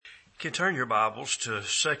You can turn your Bibles to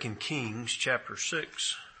 2 Kings chapter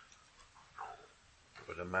 6. I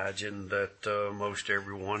would imagine that most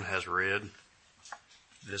everyone has read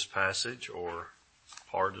this passage or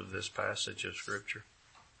part of this passage of Scripture.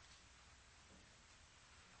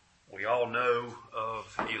 We all know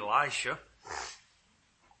of Elisha,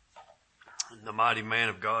 the mighty man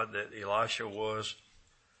of God that Elisha was,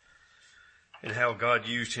 and how God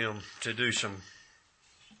used him to do some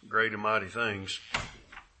great and mighty things.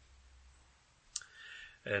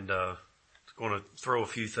 And I'm going to throw a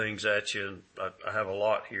few things at you, and I have a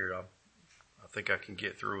lot here. I think I can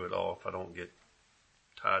get through it all if I don't get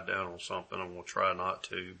tied down on something. I'm going to try not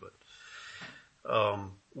to, but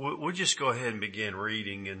we'll just go ahead and begin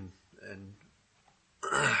reading, and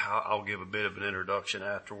I'll give a bit of an introduction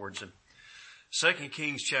afterwards. And 2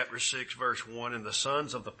 Kings chapter 6 verse 1, and the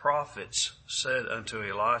sons of the prophets said unto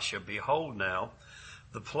Elisha, Behold now,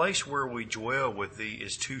 the place where we dwell with thee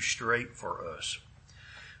is too strait for us.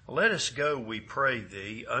 Let us go, we pray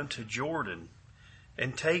thee, unto Jordan,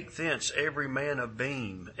 and take thence every man a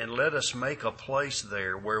beam, and let us make a place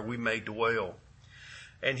there where we may dwell.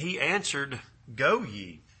 And he answered, Go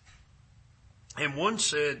ye. And one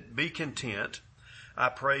said, Be content, I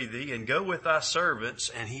pray thee, and go with thy servants.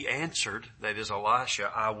 And he answered, that is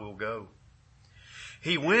Elisha, I will go.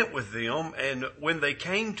 He went with them, and when they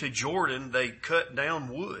came to Jordan, they cut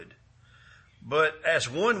down wood. But as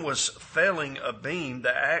one was felling a beam,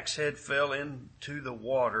 the axe head fell into the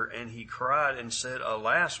water, and he cried and said,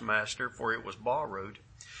 Alas, master, for it was borrowed.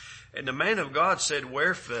 And the man of God said,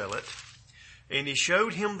 Where fell it? And he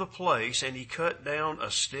showed him the place, and he cut down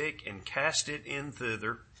a stick and cast it in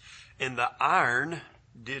thither, and the iron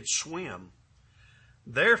did swim.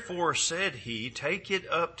 Therefore said he, Take it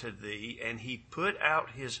up to thee, and he put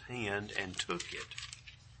out his hand and took it.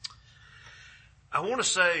 I want to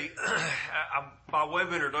say, by way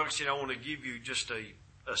of introduction, I want to give you just a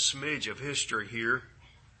smidge of history here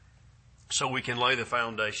so we can lay the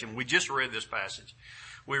foundation. We just read this passage.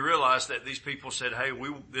 We realized that these people said, hey,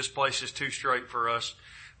 this place is too strait for us.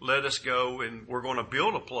 Let us go, and we're going to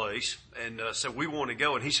build a place. And said, we want to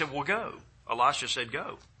go. And he said, well, go. Elisha said,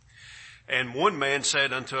 go. And one man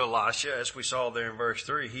said unto Elisha, as we saw there in verse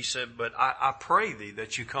 3, he said, but I pray thee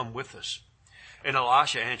that you come with us. And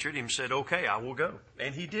Elisha answered him, said, okay, I will go.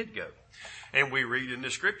 And he did go. And we read in the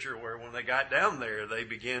scripture where when they got down there, they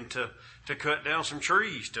began to cut down some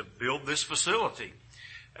trees to build this facility.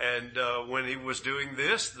 And when he was doing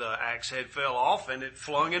this, the axe head fell off and it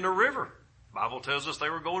flung in the river. The Bible tells us they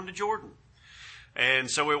were going to Jordan. And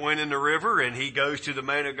so it went in the river, and he goes to the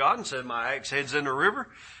man of God and said, my axe head's in the river.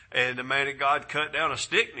 And the man of God cut down a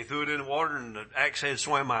stick and he threw it in the water, and the axe head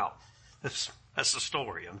swam out. That's the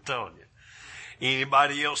story, I'm telling you.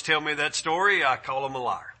 Anybody else tell me that story, I call them a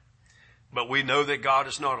liar. But we know that God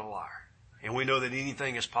is not a liar. And we know that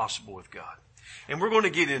anything is possible with God. And we're going to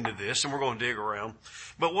get into this, and we're going to dig around.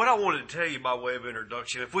 But what I wanted to tell you by way of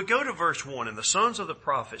introduction, if we go to verse 1, and the sons of the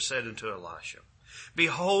prophet said unto Elisha,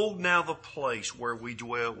 Behold now the place where we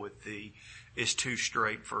dwell with thee is too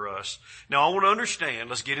strait for us. Now I want to understand,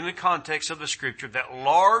 let's get in the context of the scripture, that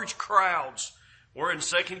large crowds were in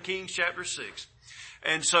 2 Kings chapter 6.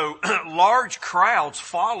 And so large crowds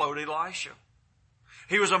followed Elisha.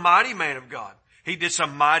 He was a mighty man of God. He did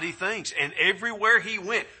some mighty things. And everywhere he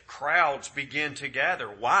went, crowds began to gather.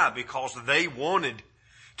 Why? Because they wanted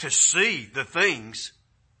to see the things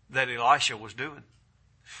that Elisha was doing.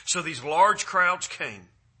 So these large crowds came.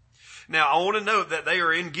 Now, I want to note that they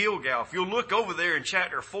are in Gilgal. If you'll look over there in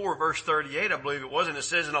chapter 4, verse 38, I believe it was, and it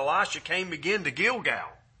says, And Elisha came again to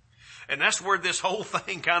Gilgal. And that's where this whole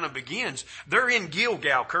thing kind of begins. They're in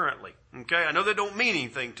Gilgal currently. Okay, I know they don't mean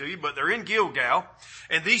anything to you, but they're in Gilgal.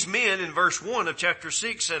 And these men in verse 1 of chapter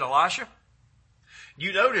 6 said, Elisha,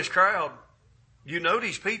 you know this crowd. You know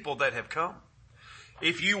these people that have come.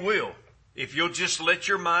 If you'll just let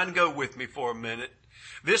your mind go with me for a minute.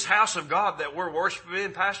 This house of God that we're worshiping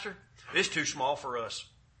in, Pastor, it's too small for us.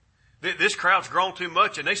 This crowd's grown too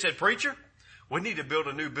much. And they said, Preacher, we need to build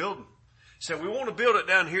a new building. Said, we want to build it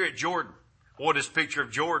down here at Jordan. What is the picture of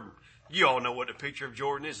Jordan? You all know what the picture of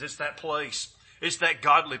Jordan is. It's that place. It's that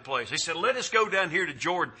godly place. He said, let us go down here to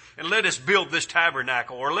Jordan and let us build this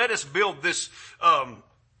tabernacle, or let us build this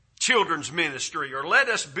children's ministry, or let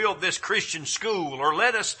us build this Christian school, or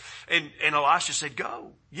let us, and Elisha said,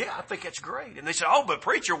 go. Yeah, I think that's great. And they said, oh, but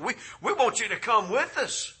preacher, we want you to come with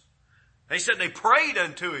us. They said they prayed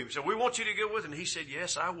unto him. So we want you to go with him. And he said,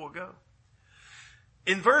 yes, I will go.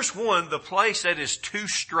 In verse 1, the place that is too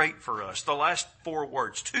strait for us, the last 4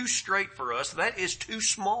 words, too strait for us, that is too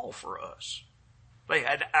small for us. They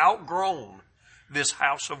had outgrown this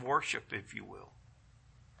house of worship, if you will.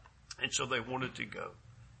 And so they wanted to go.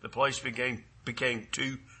 The place became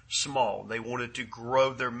too small. They wanted to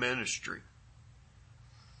grow their ministry.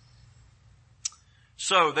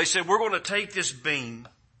 So they said, we're going to take this beam.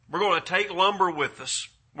 We're going to take lumber with us.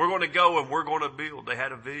 We're going to go and we're going to build. They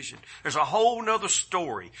had a vision. There's a whole nother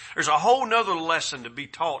story. There's a whole nother lesson to be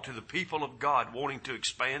taught to the people of God wanting to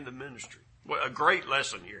expand the ministry. Well, a great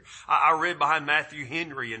lesson here. I read behind Matthew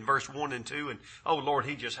Henry in verse 1 and 2, and oh Lord,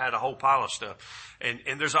 he just had a whole pile of stuff.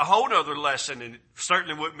 And there's a whole nother lesson, and it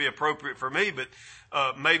certainly wouldn't be appropriate for me, but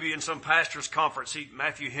maybe in some pastor's conference,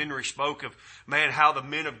 Matthew Henry spoke of, man, how the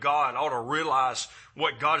men of God ought to realize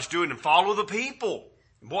what God is doing and follow the people.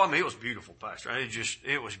 Boy, I mean, it was beautiful, Pastor.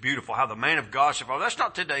 It was beautiful how the man of God should follow. That's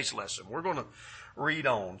not today's lesson. We're going to read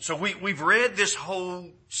on. So we've read this whole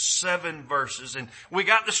 7 verses, and we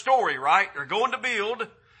got the story, right? They're going to build.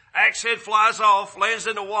 Axe head flies off, lands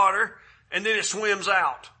in the water, and then it swims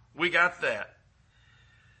out. We got that.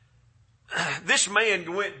 This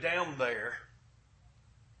man went down there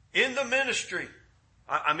in the ministry.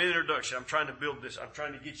 I'm in introduction. I'm trying to build this. I'm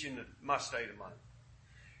trying to get you into my state of mind.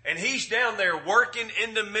 And he's down there working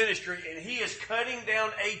in the ministry, and he is cutting down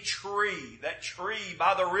a tree, that tree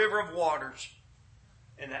by the river of waters,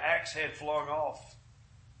 and the axe head flung off.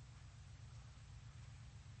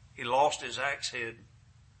 He lost his axe head.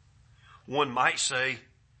 One might say,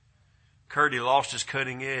 Kurt, he lost his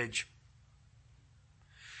cutting edge.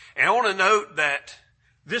 And I want to note that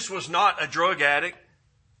this was not a drug addict.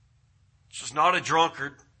 This was not a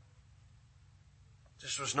drunkard.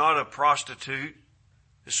 This was not a prostitute.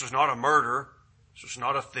 This was not a murderer. This was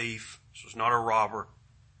not a thief. This was not a robber.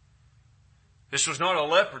 This was not a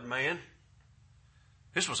leopard man.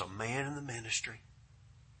 This was a man in the ministry.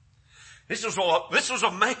 This was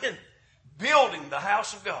a man building the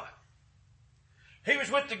house of God. He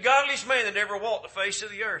was with the godliest man that ever walked the face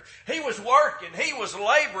of the earth. He was working. He was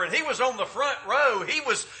laboring. He was on the front row. He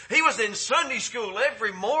was in Sunday school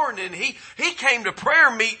every morning. He came to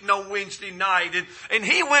prayer meeting on Wednesday night, and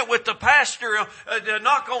he went with the pastor to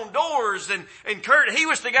knock on doors. And Kurt, he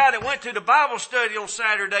was the guy that went to the Bible study on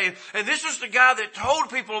Saturday. And this was the guy that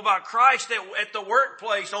told people about Christ at the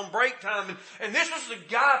workplace on break time. And this was the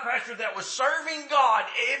guy, pastor, that was serving God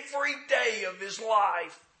every day of his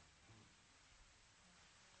life.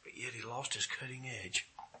 Yet he lost his cutting edge.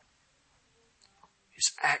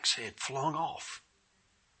 His axe head flung off.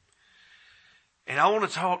 And I want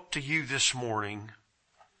to talk to you this morning,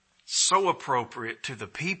 so appropriate to the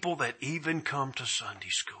people that even come to Sunday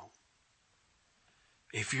school.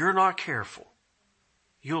 If you're not careful,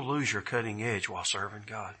 you'll lose your cutting edge while serving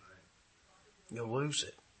God. You'll lose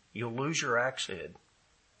it. You'll lose your axe head.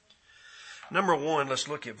 Number 1, let's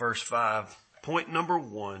look at verse 5. Point number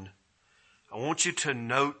 1. I want you to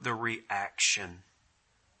note the reaction.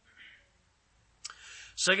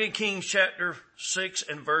 2 Kings chapter 6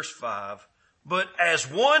 and verse 5. But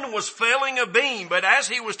as one was felling a beam, but as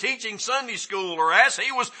he was teaching Sunday school, or as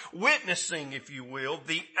he was witnessing, if you will,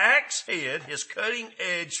 the axe head, his cutting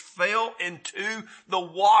edge, fell into the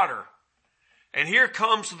water. And here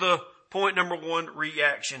comes the point number 1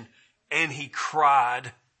 reaction. And he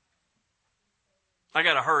cried. I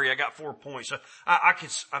got to hurry. I got 4 points.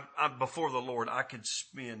 I'm before the Lord. I could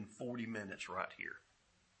spend 40 minutes right here.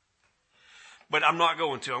 But I'm not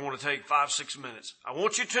going to. I want to take 5-6 minutes. I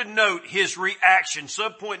want you to note his reaction.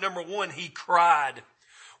 Subpoint number 1, he cried.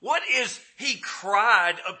 What is he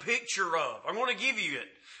cried a picture of? I'm going to give you it.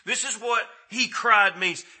 This is what he cried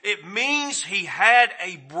means. It means he had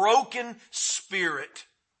a broken spirit.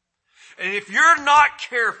 And if you're not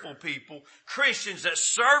careful, people, Christians that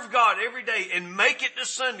serve God every day and make it to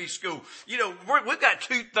Sunday school, you know, we've got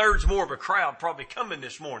 2/3 more of a crowd probably coming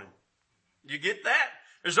this morning. You get that?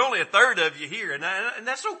 There's only 1/3 of you here, and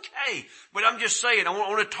that's okay. But I'm just saying, I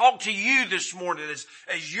want to talk to you this morning.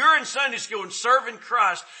 As you're in Sunday school and serving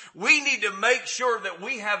Christ, we need to make sure that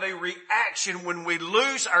we have a reaction when we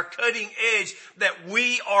lose our cutting edge, that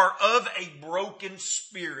we are of a broken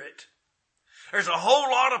spirit. There's a whole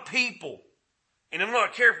lot of people, and I'm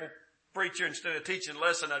not a careful preacher. Instead of teaching a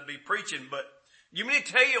lesson, I'd be preaching, but you mean to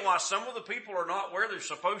tell you why some of the people are not where they're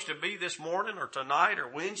supposed to be this morning or tonight or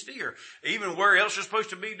Wednesday or even where else they're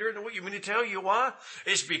supposed to be during the week? You mean to tell you why?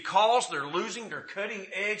 It's because they're losing their cutting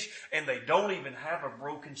edge and they don't even have a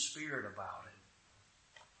broken spirit about it.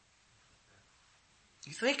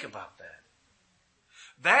 You think about that.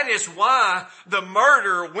 That is why the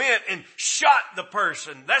murderer went and shot the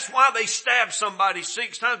person. That's why they stabbed somebody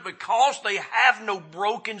 6 times, because they have no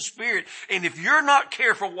broken spirit. And if you're not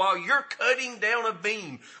careful while you're cutting down a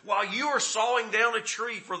beam, while you are sawing down a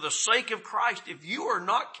tree for the sake of Christ, if you are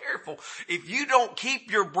not careful, if you don't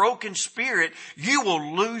keep your broken spirit, you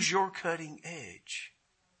will lose your cutting edge.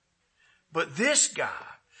 But this guy,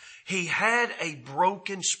 he had a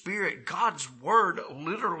broken spirit. God's word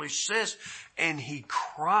literally says, and he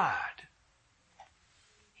cried.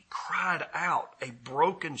 He cried out, a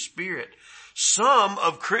broken spirit. Some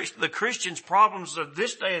of the Christians' problems of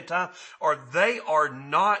this day and time are they are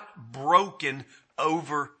not broken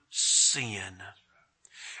over sin.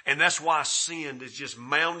 And that's why sin is just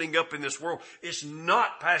mounting up in this world. It's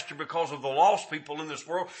not, Pastor, because of the lost people in this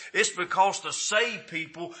world. It's because the saved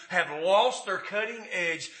people have lost their cutting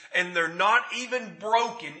edge and they're not even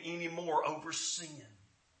broken anymore over sin.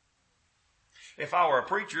 If I were a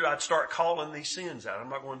preacher, I'd start calling these sins out. I'm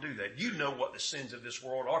not going to do that. You know what the sins of this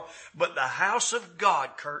world are. But the house of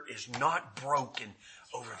God, Kurt, is not broken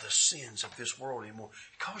over the sins of this world anymore,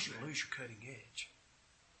 because you lose your cutting edge.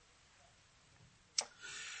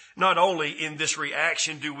 Not only in this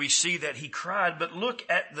reaction do we see that he cried, but look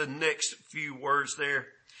at the next few words there.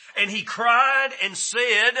 And he cried and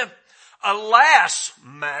said, "Alas,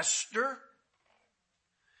 Master."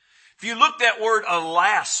 If you look that word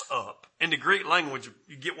alas up in the Greek language,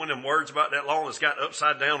 you get one of them words about that long that's got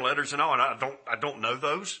upside down letters and all, and I don't know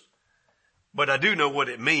those. But I do know what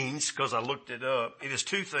it means because I looked it up. It is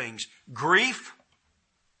 2 things: grief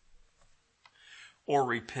or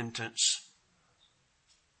repentance.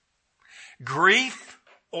 Grief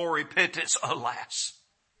or repentance, alas.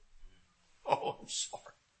 Oh, I'm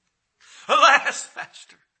sorry. Alas,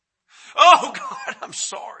 Master. Oh, God, I'm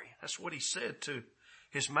sorry. That's what he said to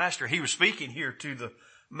his master. He was speaking here to the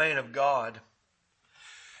man of God.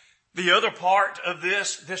 The other part of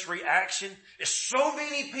this reaction is so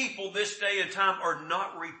many people this day and time are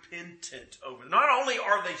not repentant over it. Not only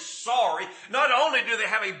are they sorry, not only do they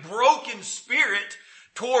have a broken spirit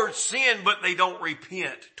towards sin, but they don't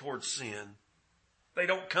repent towards sin. They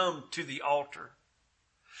don't come to the altar.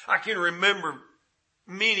 I can remember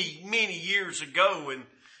many years ago, and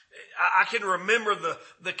I can remember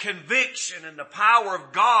the conviction and the power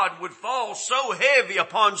of God would fall so heavy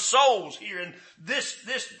upon souls here in this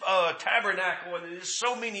tabernacle, and there's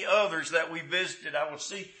so many others that we visited. I would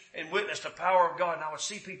see and witness the power of God, and I would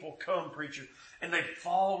see people come, preacher, and they'd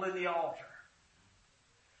fall in the altar.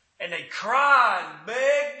 And they cry and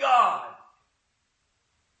beg God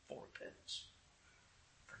for repentance,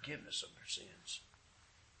 forgiveness of their sins.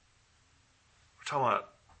 We're talking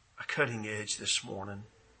about a cutting edge this morning.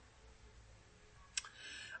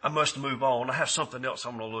 I must move on. I have something else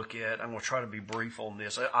I'm going to look at. I'm going to try to be brief on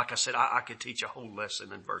this. Like I said, I could teach a whole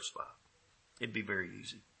lesson in verse 5. It'd be very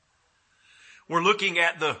easy. We're looking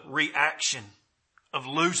at the reaction of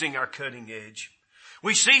losing our cutting edge.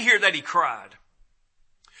 We see here that he cried.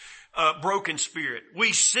 Broken spirit.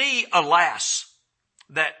 We see, alas,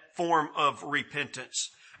 that form of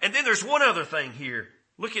repentance. And then there's one other thing here.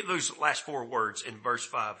 Look at those last 4 words in verse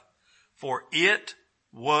 5. For it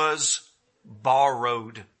was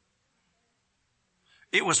borrowed.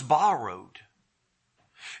 It was borrowed.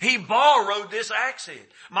 He borrowed this axe head.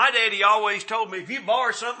 My daddy always told me, if you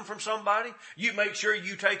borrow something from somebody, you make sure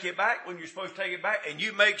you take it back when you're supposed to take it back, and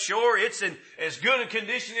you make sure it's in as good a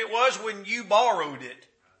condition it was when you borrowed it.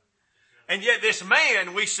 And yet this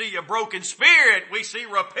man, we see a broken spirit. We see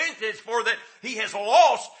repentance for that he has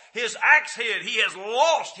lost his axe head. He has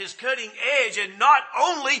lost his cutting edge. And not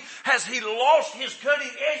only has he lost his cutting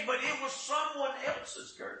edge, but it was someone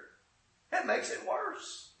else's, Kurt. That makes it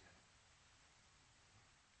worse.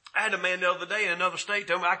 I had a man the other day in another state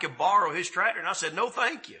tell me I could borrow his tractor. And I said, no,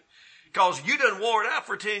 thank you. Because you done wore it out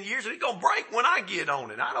for 10 years and it's going to break when I get on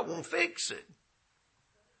it. I don't want to fix it.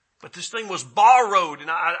 But this thing was borrowed,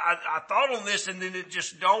 and I thought on this, and then it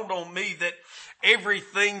just dawned on me that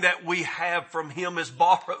everything that we have from him is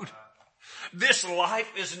borrowed. This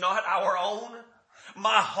life is not our own.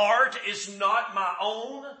 My heart is not my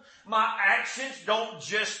own. My actions don't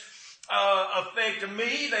just affect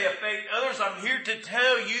me, they affect others. I'm here to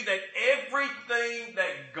tell you that everything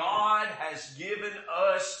that God has given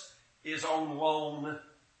us is on loan.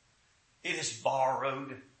 It is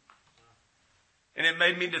borrowed. And it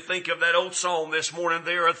made me to think of that old song this morning.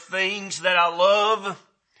 There are things that I love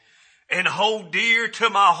and hold dear to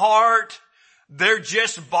my heart. They're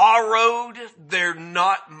just borrowed. They're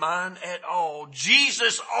not mine at all.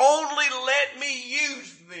 Jesus only let me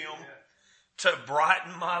use them to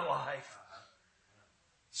brighten my life.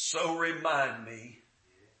 So remind me,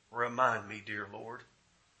 dear Lord.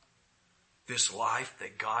 This life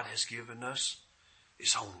that God has given us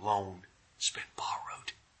is on loan. It's been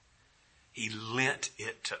borrowed. He lent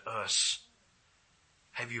it to us.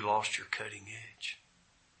 Have you lost your cutting edge?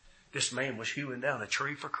 This man was hewing down a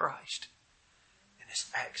tree for Christ, and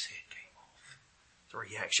his axe head came off. The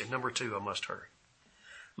reaction. Number 2, I must hurry.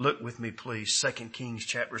 Look with me, please. 2 Kings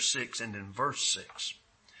chapter 6 and in verse 6.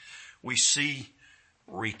 We see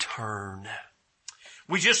return.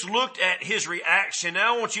 We just looked at his reaction.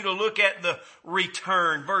 Now I want you to look at the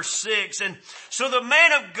return. Verse 6. And so the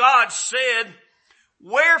man of God said,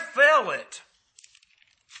 where fell it?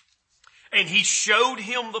 And he showed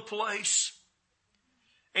him the place.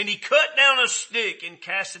 And he cut down a stick and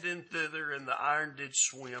cast it in thither, and the iron did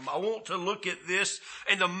swim. I want to look at this.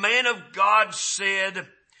 And the man of God said,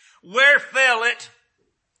 where fell it?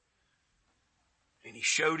 And he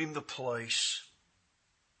showed him the place.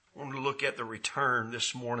 I want to look at the return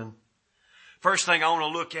this morning. First thing I want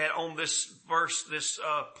to look at on this verse, this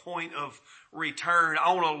point of return,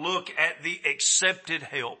 I want to look at the accepted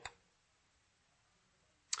help.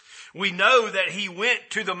 We know that he went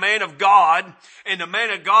to the man of God, and the man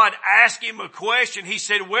of God asked him a question. He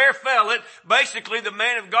said, where fell it? Basically, the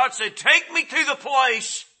man of God said, take me to the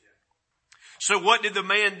place. So what did the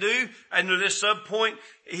man do? Under this sub point,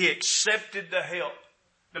 he accepted the help.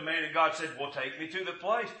 The man of God said, well, take me to the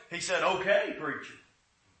place. He said, okay, preacher.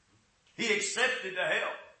 He accepted the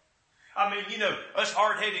help. I mean, us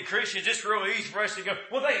hard-headed Christians, it's real easy for us to go,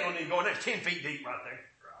 well, they ain't gonna even go in there. It's 10 feet deep right there.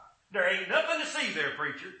 There ain't nothing to see there,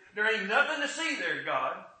 preacher. There ain't nothing to see there,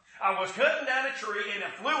 God. I was cutting down a tree and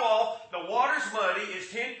it flew off. The water's muddy.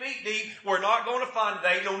 It's 10 feet deep. We're not going to find it.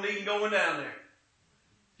 They ain't no need in going down there.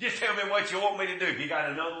 Just tell me what you want me to do. You got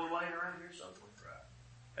another one laying around here somewhere? Right.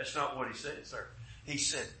 That's not what he said, sir. He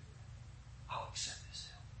said, I'll accept this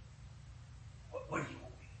help. What do you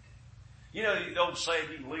want me to do? You know the old saying,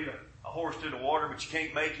 you can lead a horse to the water, but you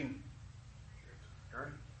can't make him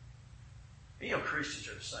drink. Christians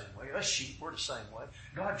are the same way. Us sheep, we're the same way.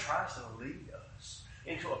 God tries to lead us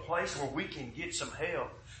into a place where we can get some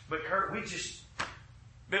help. But Kurt, we're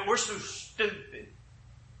so stupid.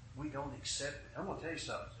 We don't accept it. I'm going to tell you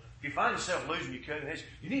something. If you find yourself losing your cutting edge,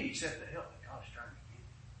 you need to accept the help that God's trying to give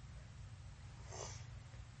you.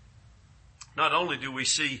 Not only do we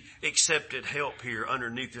see accepted help here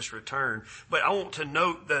underneath this return, but I want to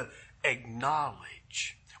note the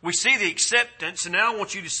acknowledge. We see the acceptance, and now I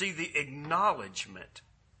want you to see the acknowledgement.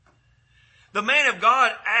 The man of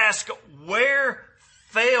God asked, where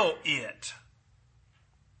fell it?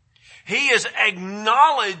 He is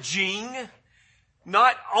acknowledging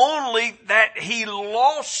not only that he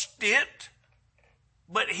lost it,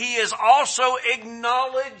 but he is also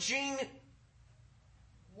acknowledging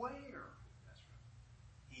where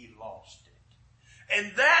he lost it.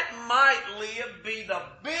 And that might, Leah, be the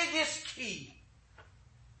biggest key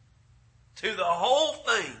to the whole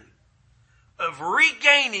thing of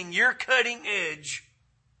regaining your cutting edge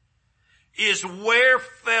is where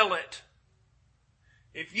fell it.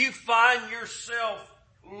 If you find yourself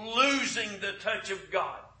losing the touch of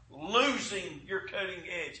God, losing your cutting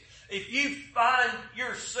edge, if you find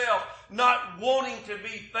yourself not wanting to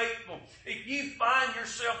be faithful, if you find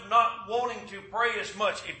yourself not wanting to pray as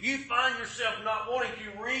much, if you find yourself not wanting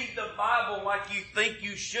to read the Bible like you think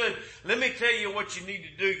you should, let me tell you what you need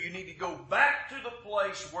to do. You need to go back to the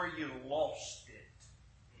place where you lost it.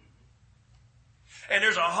 And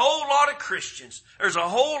there's a whole lot of Christians, there's a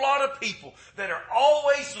whole lot of people that are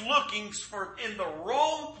always looking for in the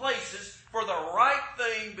wrong places for the right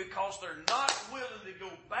thing because they're not willing to go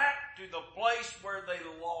back to the place where they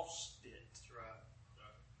lost it. That's right.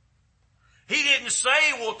 He didn't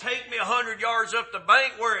say, well, take me 100 yards up the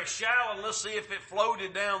bank where it's shallow and let's see if it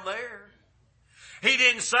floated down there. He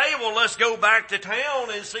didn't say, well, let's go back to town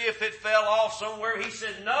and see if it fell off somewhere. He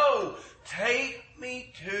said, no, take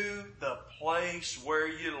me to the place where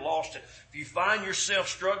you lost it. If you find yourself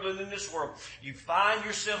struggling in this world, you find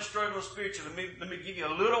yourself struggling spiritually, let me give you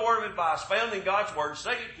a little word of advice found in God's Word,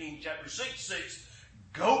 2 Kings chapter 6.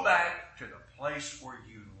 Go back to the place where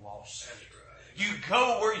you lost it. You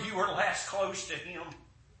go where you were last close to Him.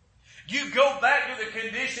 You go back to the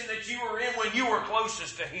condition that you were in when you were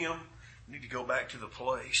closest to Him. You need to go back to the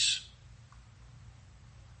place.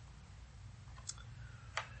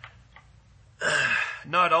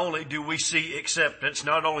 Not only do we see acceptance,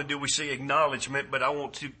 not only do we see acknowledgement, but I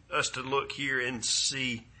want us to look here and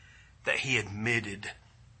see that he admitted.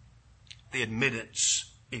 The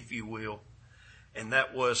admittance, if you will. And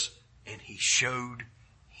that was, and he showed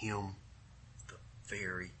him the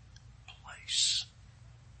very place.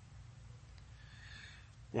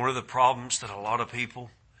 One of the problems that a lot of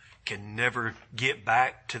people can never get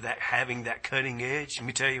back to that, having that cutting edge. Let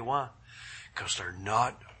me tell you why. Because they're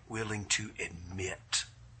not willing to admit.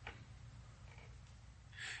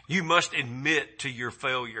 You must admit to your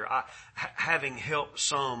failure. Having helped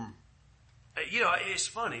some, it's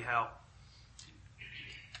funny how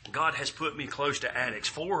God has put me close to addicts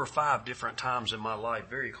 4 or 5 different times in my life,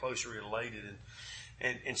 very closely related.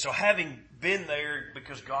 And so having been there,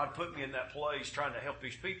 because God put me in that place trying to help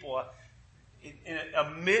these people,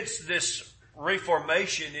 amidst this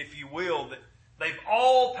reformation, if you will, that they've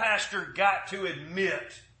all, Pastor, got to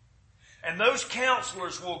admit. And those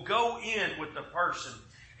counselors will go in with the person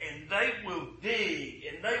and they will dig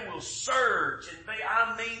and they will search and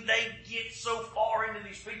they get so far into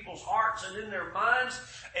these people's hearts and in their minds,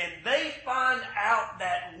 and they find out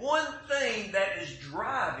that one thing that is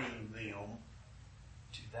driving them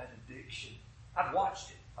to that addiction. I've watched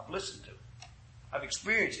it. I've listened to it. I've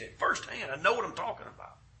experienced it firsthand. I know what I'm talking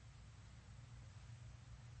about.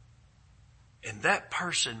 And that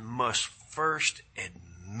person must first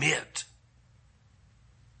admit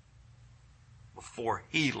before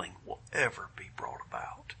healing will ever be brought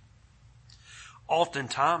about.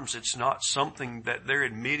 Oftentimes it's not something that they're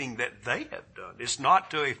admitting that they have done. It's not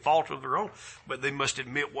to a fault of their own, but they must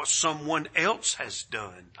admit what someone else has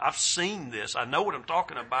done. I've seen this. I know what I'm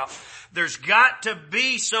talking about. There's got to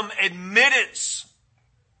be some admittance.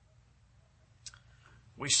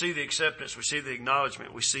 We see the acceptance. We see the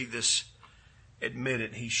acknowledgement. We see this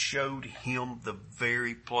admitted. He showed him the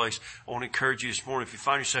very place. I want to encourage you this morning, if you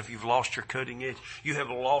find yourself, you've lost your cutting edge, you have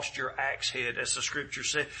lost your axe head, as the scripture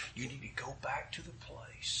said, you need to go back to the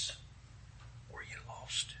place where you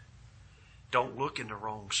lost it. Don't look in the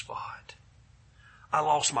wrong spot. I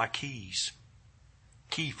lost my keys.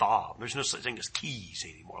 Key fob. There's no such thing as keys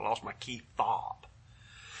anymore. I lost my key fob.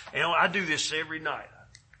 And I do this every night.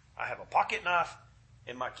 I have a pocket knife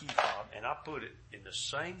in my key fob, and I put it in the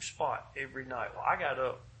same spot every night. Well, I got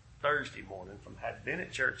up Thursday morning had been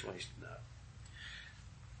at church Wednesday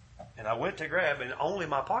night, and I went to grab, and only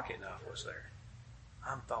my pocket knife was there.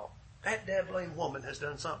 I thought, that dabbling woman has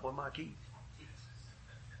done something with my keys.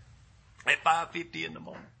 At 5:50 in the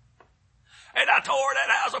morning. And I tore that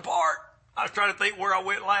house apart. I was trying to think where I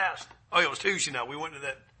went last. Oh, it was Tuesday night. We went to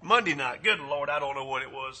that Monday night. Good Lord, I don't know what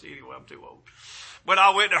it was. Anyway, I'm too old. But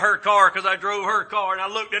I went to her car because I drove her car, and I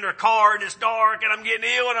looked in her car and it's dark and I'm getting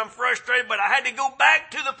ill and I'm frustrated, but I had to go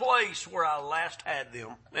back to the place where I last had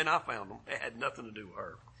them, and I found them. It had nothing to do with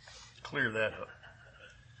her. Clear that up.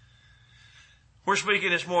 We're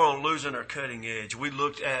speaking this more on losing our cutting edge. We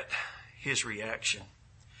looked at his reaction.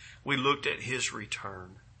 We looked at his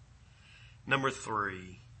return. Number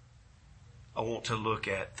 3, I want to look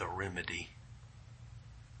at the remedy.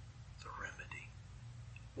 The remedy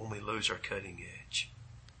when we lose our cutting edge.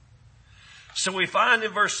 So we find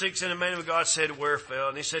in verse 6, and the man of God said, where fell?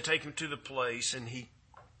 And he said, take him to the place. And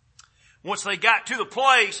once they got to the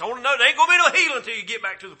place, I want to know, there ain't going to be no healing until you get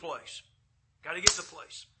back to the place. Got to get to the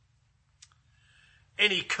place.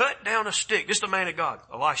 And he cut down a stick. This is the man of God,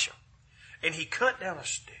 Elisha. And he cut down a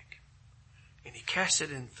stick. And he cast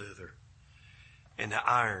it in thither. And the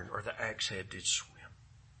iron or the axe head did swim.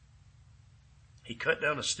 He cut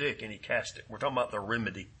down a stick and he cast it. We're talking about the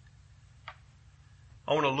remedy.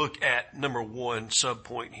 I want to look at number 1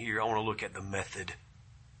 subpoint here. I want to look at the method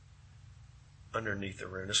underneath the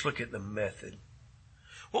room. Let's look at the method.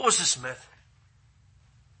 What was this method?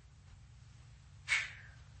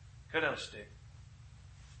 Cut down a stick.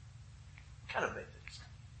 What kind of method is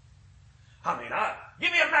that? I mean,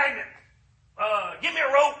 give me a magnet. Give me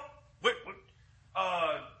a rope.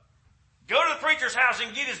 Go to the preacher's house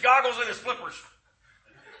and get his goggles and his flippers.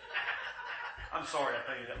 I'm sorry I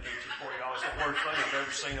painted that picture for you. It's the worst thing I've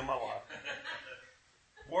ever seen in my life.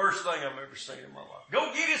 Worst thing I've ever seen in my life. Go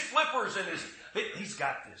get his flippers and he's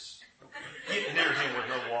got this. Get near him with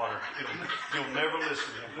no water. You'll never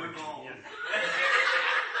listen to him preaching again.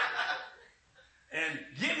 And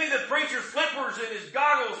get me the preacher's flippers and his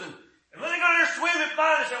goggles and let him go there swim and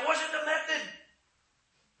find us. That wasn't the method.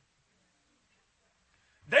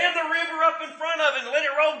 Dam the river up in front of it and let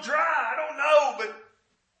it roll dry. I don't know, but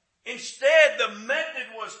instead the method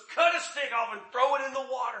was cut a stick off and throw it in the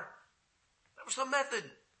water. That was the method.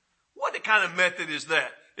 What kind of method is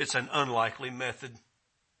that? It's an unlikely method.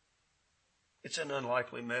 It's an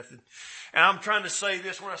unlikely method. And I'm trying to say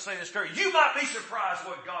this when I say this to you. You might be surprised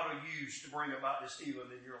what God will use to bring about this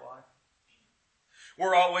healing in your life.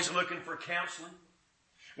 We're always looking for counseling.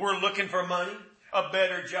 We're looking for money, a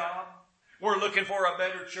better job. We're looking for a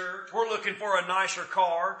better church. We're looking for a nicer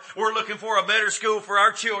car. We're looking for a better school for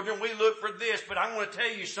our children. We look for this, but I want to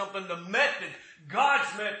tell you something. The method,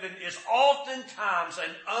 God's method, is oftentimes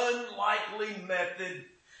an unlikely method.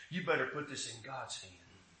 You better put this in God's hand.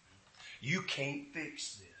 You can't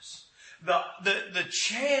fix this. The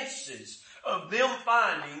chances of them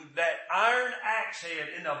finding that iron axe head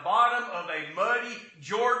in the bottom of a muddy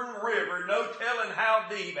Jordan River, no telling how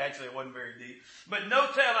deep, actually it wasn't very deep, but no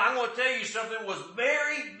telling, I'm going to tell you something, was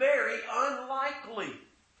very, very unlikely.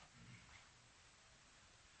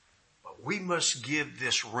 But we must give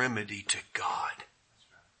this remedy to God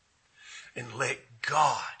and let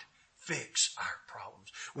God fix our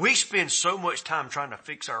problems. We spend so much time trying to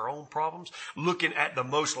fix our own problems, looking at the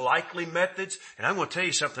most likely methods. And I'm going to tell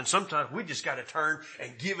you something. Sometimes we just got to turn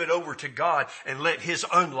and give it over to God and let His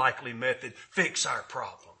unlikely method fix our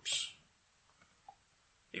problems.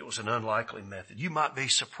 It was an unlikely method. You might be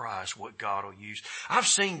surprised what God will use. I've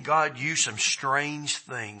seen God use some strange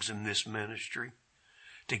things in this ministry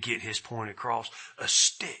to get His point across. A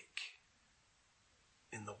stick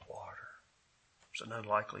in the water. It's an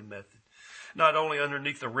unlikely method. Not only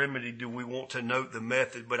underneath the remedy do we want to note the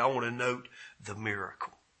method, but I want to note the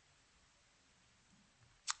miracle.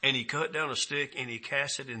 And he cut down a stick and he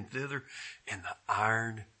cast it in thither, and the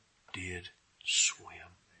iron did swim.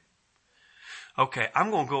 Okay,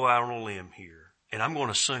 I'm going to go out on a limb here, and I'm going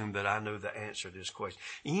to assume that I know the answer to this question.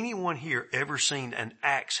 Anyone here ever seen an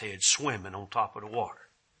axe head swimming on top of the water?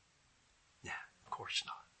 Nah, of course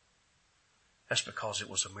not. That's because it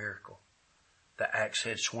was a miracle. The axe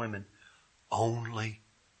head swimming. Only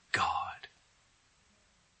God.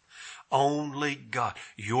 Only God.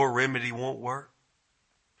 Your remedy won't work.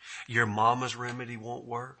 Your mama's remedy won't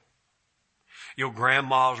work. Your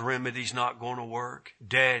grandma's remedy's not going to work.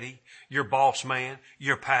 Daddy, your boss man,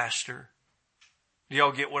 your pastor. Do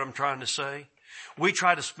y'all get what I'm trying to say? We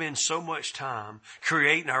try to spend so much time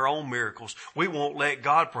creating our own miracles, we won't let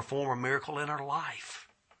God perform a miracle in our life.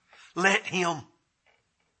 Let Him.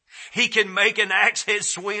 He can make an axe head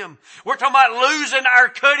swim. We're talking about losing our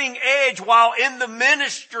cutting edge while in the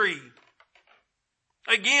ministry.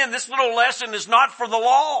 Again, this little lesson is not for the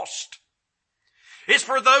lost. It's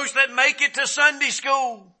for those that make it to Sunday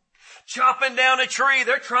school. Chopping down a tree.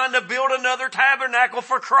 They're trying to build another tabernacle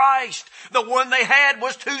for Christ. The one they had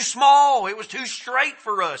was too small. It was too straight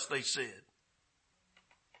for us, they said.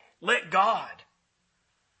 Let God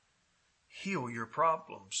heal your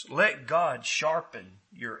problems. Let God sharpen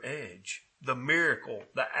your edge. The miracle,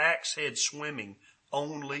 the axe head swimming,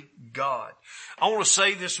 only God. I want to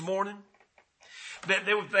say this morning that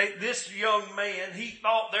this young man, he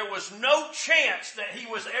thought there was no chance that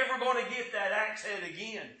he was ever going to get that axe head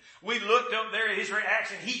again. We looked up there at his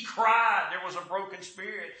reaction. He cried. There was a broken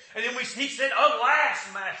spirit. And then he said, "Alas,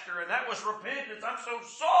 Master," and that was repentance. "I'm so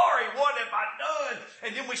sorry. What have I done?"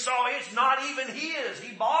 And then we saw it's not even his.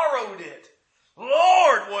 He borrowed it.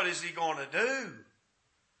 Lord, what is he going to do?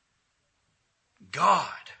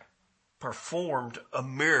 God performed a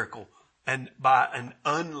miracle, and by an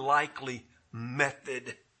unlikely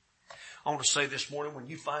method. I want to say this morning, when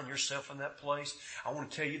you find yourself in that place, I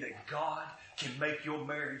want to tell you that God can make your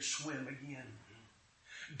marriage swim again.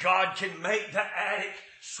 God can make the addict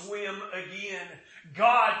swim again.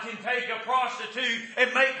 God can take a prostitute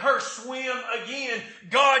and make her swim again.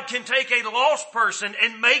 God can take a lost person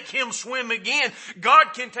and make him swim again.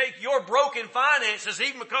 God can take your broken finances,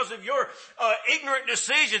 even because of your ignorant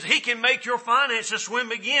decisions. He can make your finances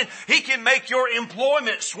swim again. He can make your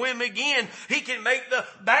employment swim again. He can make the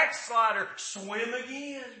backslider swim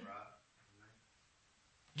again.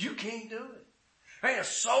 You can't do it. There ain't a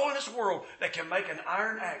soul in this world that can make an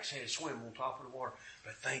iron axe head swim on top of the water.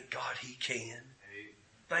 But thank God He can.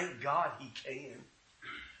 Thank God He can.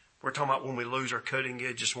 We're talking about when we lose our cutting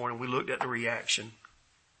edge this morning. We looked at the reaction.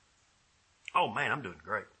 Oh man, I'm doing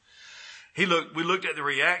great. We looked at the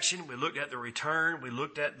reaction. We looked at the return. We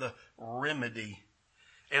looked at the remedy.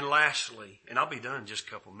 And lastly, and I'll be done in just a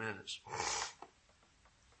couple minutes,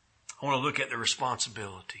 I want to look at the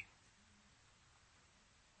responsibility.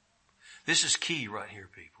 This is key right here,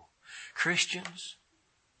 people. Christians,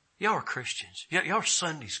 y'all are Christians. Y'all are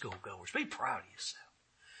Sunday school goers. Be proud of yourself.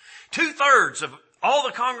 2/3 of all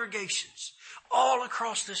the congregations all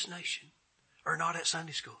across this nation are not at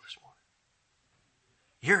Sunday school this morning.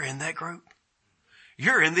 You're in that group.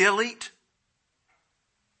 You're in the elite.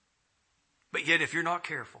 But yet if you're not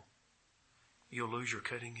careful, you'll lose your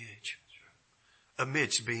cutting edge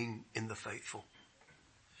amidst being in the faithful.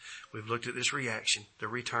 We've looked at this reaction, the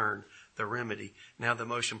return, the remedy. Now the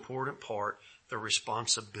most important part, the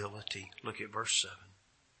responsibility. Look at verse 7.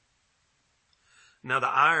 Now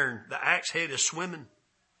the axe head is swimming.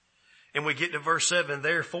 And we get to verse 7,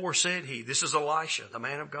 therefore said he, this is Elisha, the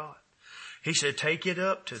man of God. He said, take it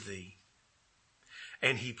up to thee.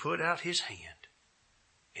 And he put out his hand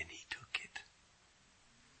and he took it.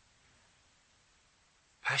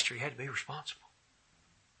 Pastor, he had to be responsible.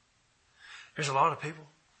 There's a lot of people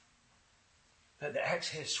that the axe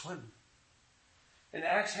head is swimming. And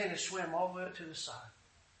the axe head is swimming all the way up to the side.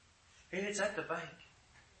 And it's at the bank.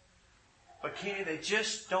 But Kenny, they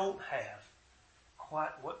just don't have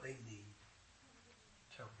quite what they need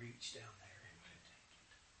to reach down there and take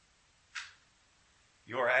it.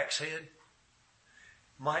 Your axe head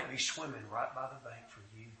might be swimming right by the bank for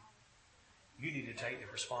you. You need to take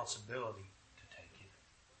the responsibility to take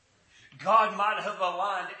it. God might have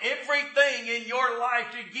aligned everything in your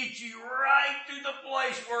life to get you right to the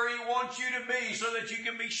place where He wants you to be so that you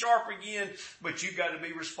can be sharp again. But you've got to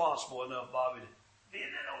be responsible enough, Bobby, to bend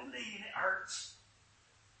it on knee and it hurts.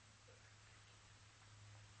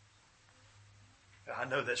 I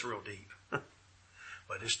know that's real deep,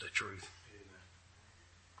 but it's the truth.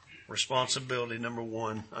 Responsibility number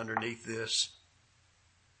one underneath this.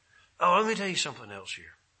 Oh, let me tell you something else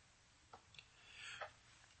here.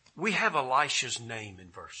 We have Elisha's name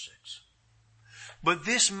in verse 6. But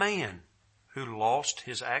this man who lost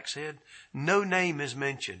his axe head, no name is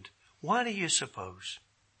mentioned. Why do you suppose?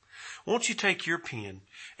 Won't you take your pen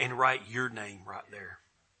and write your name right there?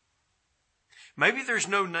 Maybe there's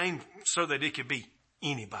no name so that it could be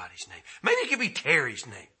anybody's name. Maybe it could be Terry's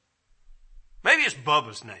name. Maybe it's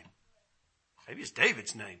Bubba's name. Maybe it's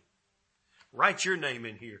David's name. Write your name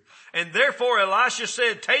in here. And therefore Elisha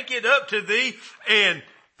said, take it up to thee. And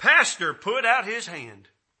Pastor put out his hand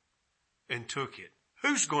and took it.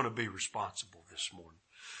 Who's going to be responsible this morning?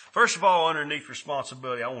 First of all, underneath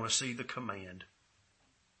responsibility, I want to see the command.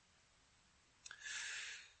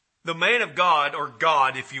 The man of God, or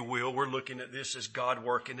God, if you will, we're looking at this as God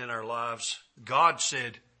working in our lives. God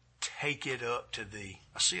said, take it up to thee.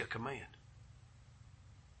 I see a command.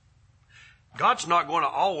 God's not going to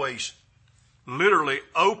always literally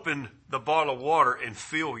open the bottle of water and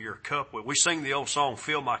fill your cup with. We sing the old song,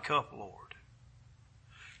 fill my cup, Lord.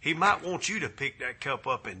 He might want you to pick that cup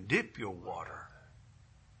up and dip your water.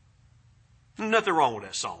 Nothing wrong with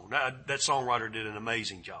that song. That songwriter did an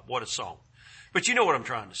amazing job. What a song. But you know what I'm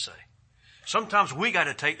trying to say. Sometimes we got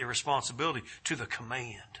to take the responsibility to the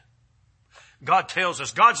command. God tells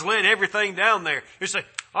us, God's laid everything down there. He say,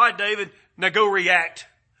 all right, David, now go react.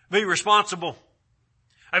 Be responsible.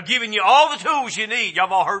 I've given you all the tools you need. Y'all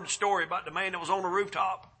have all heard the story about the man that was on the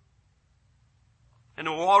rooftop. And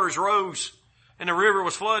the waters rose. And the river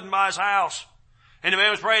was flooding by his house. And the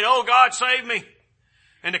man was praying, oh God, save me.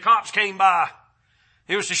 And the cops came by.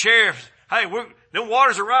 It was the sheriff. Hey, them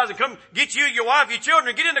waters are rising. Come get you, your wife, your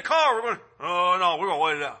children. Get in the car. We're going to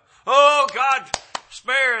wait it out. Oh, God,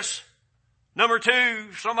 spare us. Number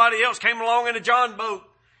 2, somebody else came along in a John boat.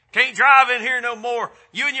 Can't drive in here no more.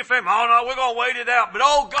 You and your family. Oh, no, we're going to wait it out. But,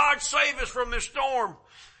 oh, God, save us from this storm.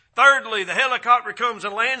 Thirdly, the helicopter comes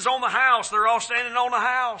and lands on the house. They're all standing on the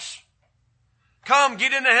house. Come,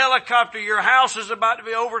 get in the helicopter. Your house is about to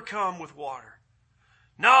be overcome with water.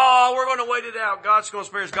 No, we're going to wait it out. God's going to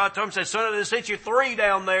spare us. God told him, said, son, I sent you 3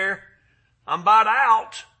 down there. I'm about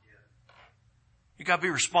out. You got to be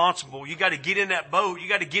responsible. You got to get in that boat. You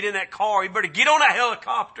got to get in that car. You better get on that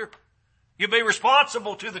helicopter. You be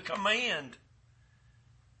responsible to the command.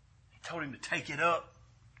 He told him to take it up.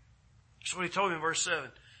 That's what he told him in verse 7.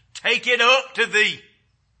 Take it up to thee.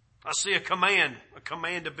 I see a command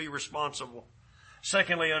to be responsible.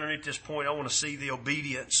 Secondly, underneath this point, I want to see the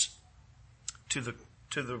obedience to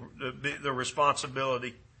the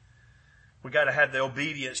responsibility. We got to have the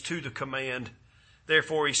obedience to the command.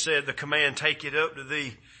 Therefore, he said, the command, take it up to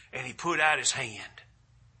thee. And he put out his hand.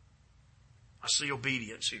 I see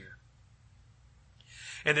obedience here.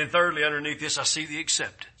 And then thirdly, underneath this, I see the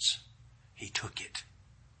acceptance. He took it.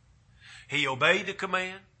 He obeyed the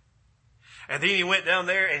command. And then he went down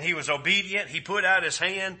there and he was obedient. He put out his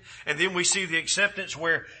hand. And then we see the acceptance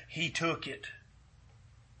where he took it.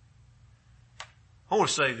 I want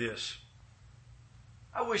to say this.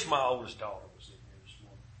 I wish my oldest daughter was in here this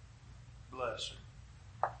morning. Bless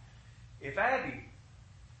her. If Abby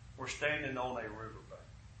were standing on a riverbank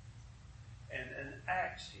and an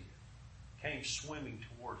axe head came swimming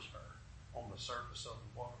towards her on the surface of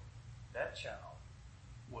the water, that child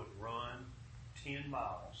would run 10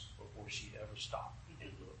 miles before she'd ever stop and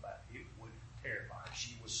look back. It would terrify her.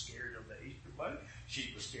 She was scared of the Easter Bunny.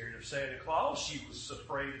 She was scared of Santa Claus. She was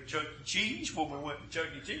afraid of Chuck E. Cheese. When we went to Chuck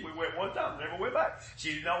E. Cheese, we went one time, never went back.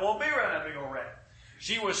 She did not want to be around that big old rat.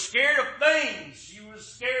 She was scared of things. She was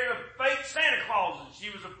scared of fake Santa Clauses. She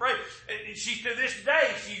was afraid. She, to this day,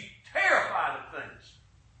 she's terrified of things.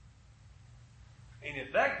 And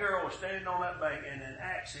if that girl was standing on that bank and an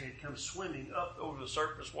axe head comes swimming up over the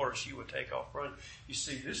surface water, she would take off running. You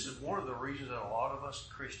see, this is one of the reasons that a lot of us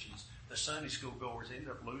Christians, the Sunday school goers, end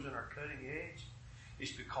up losing our cutting edge.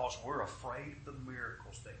 It's because we're afraid of the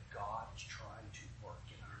miracles that God is trying to work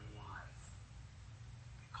in our life.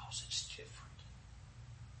 Because it's different.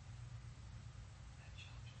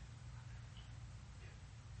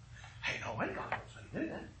 Hey, no, wait, God don't say do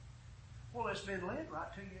that. Well, it's been led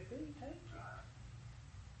right to you if He takes you.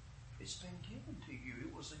 It's been given to you.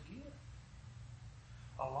 It was a gift.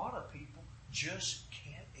 A lot of people just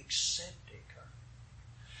can't accept it.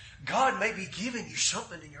 God may be giving you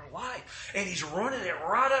something in your life, and He's running it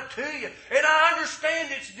right up to you. And I understand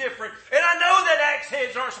it's different. And I know that axe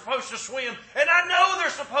heads aren't supposed to swim. And I know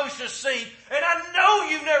they're supposed to see. And I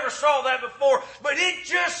know you never saw that before. But it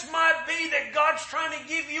just might be that God's trying to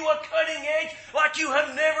give you a cutting edge like you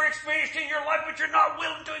have never experienced in your life, but you're not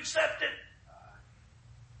willing to accept it.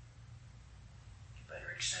 You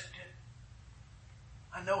better accept it.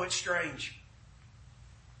 I know it's strange.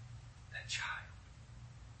 That child.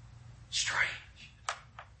 Strange.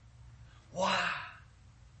 Why?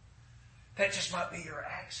 That just might be your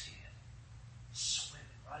axe head swimming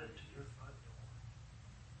right into your front door.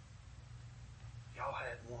 Y'all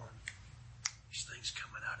had one. These things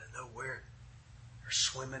coming out of nowhere. They're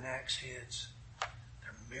swimming axe heads.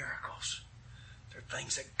 They're miracles. They're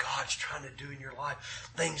things that God's trying to do in your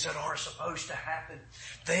life. Things that aren't supposed to happen.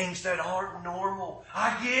 Things that aren't normal.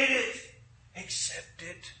 I get it. Accept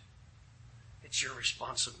it. It's your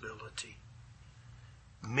responsibility.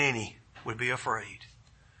 Many would be afraid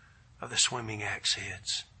of the swimming axe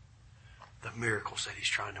heads, the miracles that He's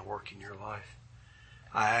trying to work in your life.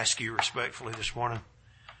 I ask you respectfully this morning,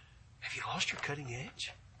 have you lost your cutting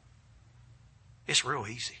edge? It's real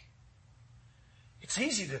easy. It's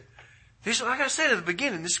easy to, like I said at the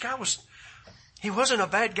beginning, this guy he wasn't a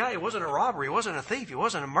bad guy. It wasn't a robbery. It wasn't a thief. It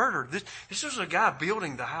wasn't a murderer. This was a guy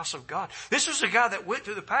building the house of God. This was a guy that went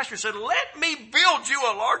to the pastor and said, let me build you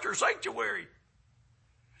a larger sanctuary.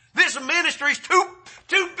 This ministry's too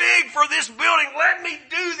big for this building. Let me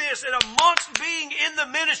do this. And amongst being in the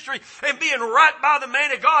ministry and being right by the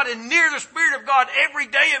man of God and near the Spirit of God every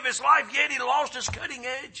day of his life, yet he lost his cutting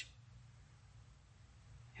edge.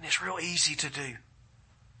 And it's real easy to do.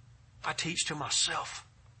 I teach to myself.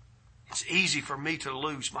 It's easy for me to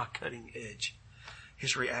lose my cutting edge.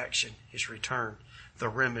 His reaction, His return, the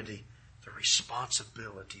remedy, the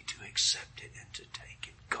responsibility to accept it and to take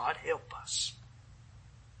it. God help us,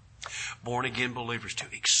 born again believers, to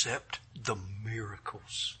accept the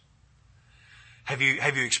miracles. Have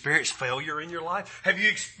you experienced failure in your life? Have you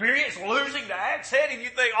experienced losing the axe head and you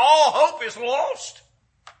think all hope is lost?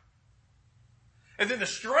 And then the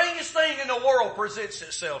strangest thing in the world presents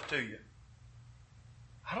itself to you.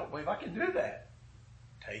 I don't believe I can do that.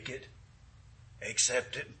 Take it.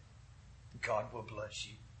 Accept it. God will bless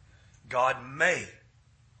you. God may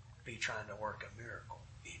be trying to work a miracle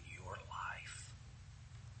in your life.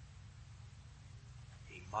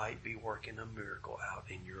 He might be working a miracle out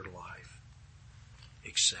in your life.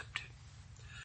 Accept it.